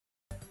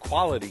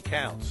Quality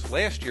counts.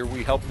 Last year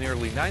we helped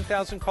nearly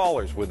 9,000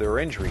 callers with their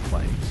injury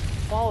claims.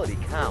 Quality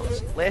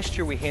counts. Last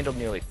year we handled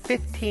nearly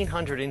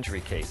 1,500 injury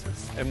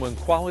cases. And when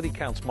quality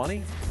counts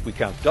money, we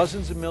count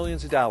dozens of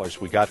millions of dollars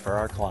we got for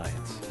our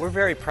clients. We're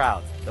very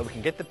proud that we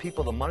can get the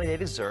people the money they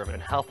deserve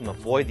and help them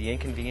avoid the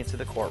inconvenience of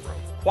the courtroom.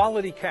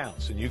 Quality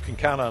counts, and you can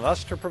count on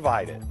us to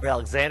provide it. We're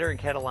Alexander and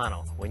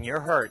Catalano. When you're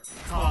hurt,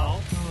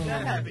 call the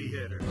Heavy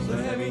Hitters.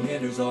 The Heavy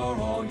Hitters are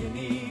all you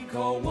need.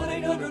 Call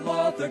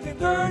 1-800-LAW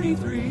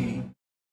 1333.